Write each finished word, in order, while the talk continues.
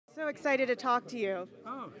excited to talk to you.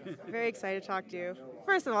 Oh. Very excited to talk to you.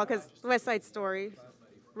 First of all, because Westside Story,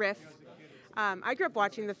 Riff. I grew up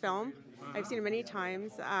watching the film. I've seen it many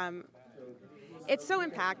times. It's so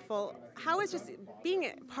impactful. How is just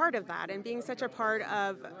being part of that and being such a part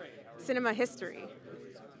of cinema history?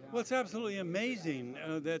 Well, it's absolutely amazing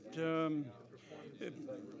that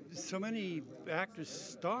so many actors,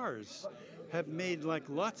 stars, have made like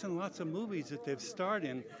lots and lots of movies that they've starred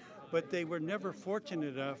in, but they were never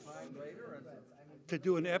fortunate enough to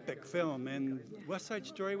do an epic film. And West Side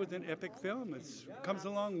Story was an epic film. It comes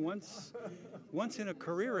along once in a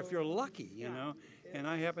career if you're lucky, you know. And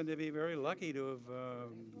I happen to be very lucky to have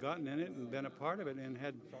gotten in it and been a part of it, and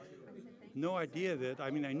had no idea that.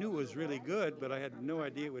 I mean, I knew it was really good, but I had no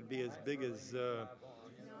idea it would be as big as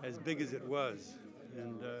it was.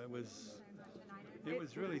 And it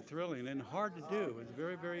was really thrilling and hard to do. It was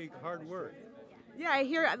very, very hard work. Yeah, I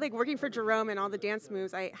hear, like, working for Jerome and all the dance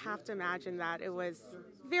moves, I have to imagine that it was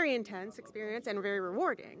very intense experience and very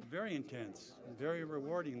rewarding. Very intense, very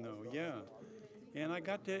rewarding though, yeah. And I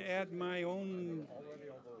got to add my own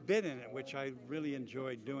bit in it, which I really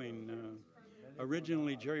enjoyed doing.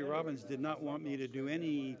 Originally, Jerry Robbins did not want me to do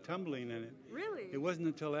any tumbling in it. Really? It wasn't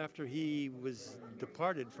until after he was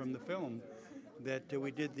departed from the film that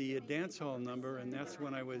we did the dance hall number, and that's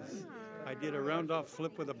when I did a round-off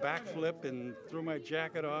flip with a back flip and threw my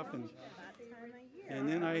jacket off, and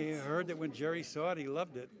then I heard that when Jerry saw it, he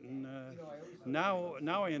loved it. And now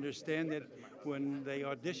I understand that when they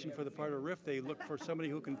audition for the part of Riff, they look for somebody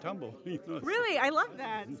who can tumble. You know? Really? I love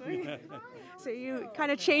that. So you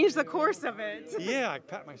kind of changed the course of it. Yeah, I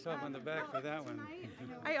pat myself on the back for that one.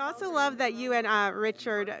 I also love that you and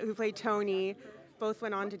Richard, who played Tony, both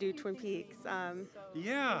went on to do Twin Peaks.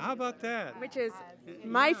 Yeah, how about that? Which is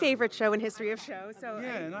my favorite show in history of shows. So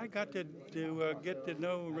yeah, and I got to get to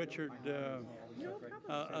know Richard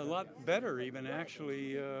a lot better, even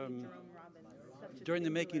actually, during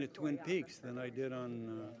the making of Twin Peaks than I did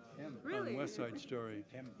on West Side Story.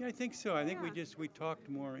 Yeah, I think so. I think we talked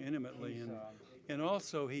more intimately, and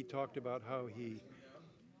also he talked about how he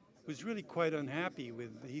was really quite unhappy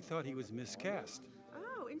with. He thought he was miscast.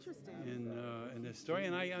 Interesting. In this story,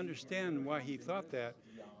 and I understand why he thought that.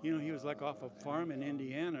 You know, he was like off a farm in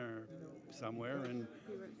Indiana or somewhere,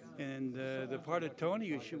 and the part of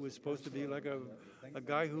Tony was supposed to be like a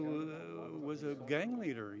guy who was a gang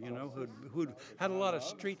leader, you know, who'd had a lot of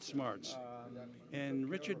street smarts, and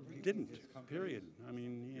Richard didn't. Period. I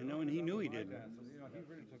mean, you know, and he knew he didn't.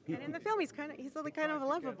 And in the film, he's kind of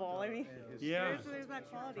lovable. I mean, yeah, there's that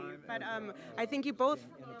quality. But I think you both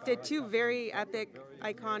did two very epic,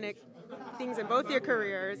 iconic things in both your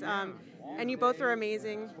careers, and you both were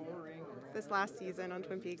amazing this last season on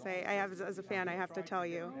Twin Peaks. I have, as a fan, I have to tell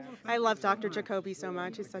you, I love Dr. Jacoby so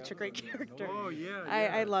much. He's such a great character. Oh yeah,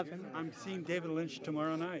 I love him. I'm seeing David Lynch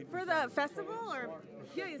tomorrow night. For the festival, or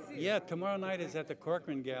yeah, tomorrow night is at the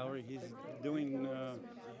Corcoran Gallery. He's doing.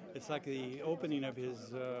 It's like the opening of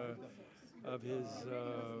his.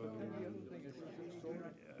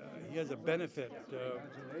 He has a benefit,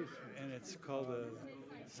 and it's called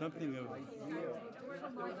something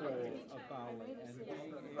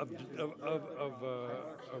of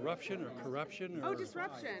eruption or corruption. Or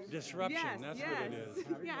disruption. Disruption. Yes, that's yes. what it is.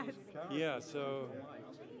 Yes. Yeah. So,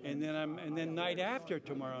 and then night after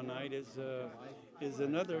tomorrow night is the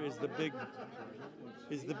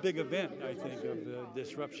big event, I think, of the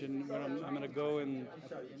disruption. I'm going to go and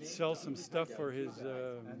sell some stuff for his.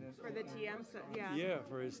 For the TM stuff, yeah. Yeah,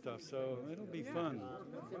 for his stuff. So it'll be fun.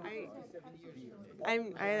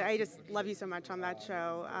 I just love you so much on that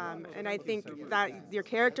show, and I think that your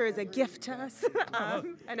character is a gift to us.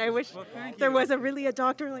 And I wish there was a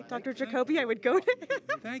doctor like Dr. Jacoby. I would go to him.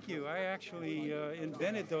 Thank you. I actually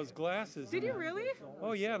invented those glasses. Did you really?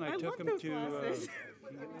 Oh yeah, and I took them to. Glasses.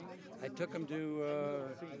 I took him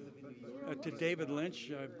to David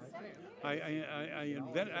Lynch. I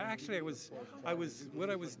invented. Actually, what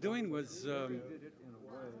I was doing was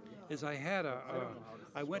is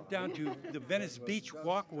I went down to the Venice Beach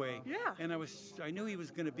walkway, and I knew he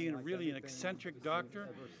was going to be really an eccentric doctor,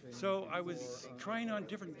 so I was trying on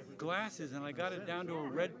different glasses, and I got it down to a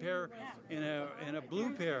red pair and a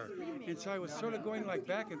blue pair, and so I was sort of going like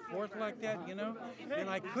back and forth like that, you know, and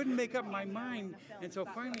I couldn't make up my mind, and so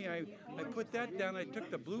finally I put that down. I took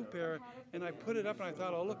the blue pair and I put it up, and I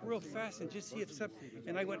thought I'll look real fast and just see if something,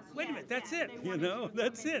 and I went, wait a minute, that's it, you know,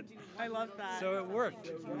 that's it. I love that. So it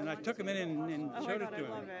worked, and I took him in and showed it to him. I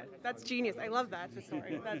love it. That's genius. I love that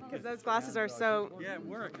story because those glasses are so. Yeah, it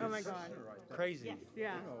worked. Oh my God. Crazy.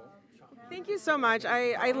 Yeah. Thank you so much.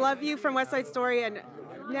 I love you from West Side Story and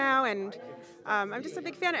now, and I'm just a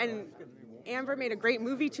big fan. Amber made a great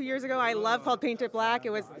movie 2 years ago. I love called Painted Black. It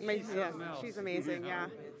was she's amazing. Yeah.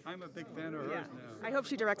 I'm a big fan of hers now. I hope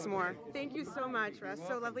she directs more. Thank you so much, Russ.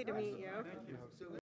 So lovely to meet you.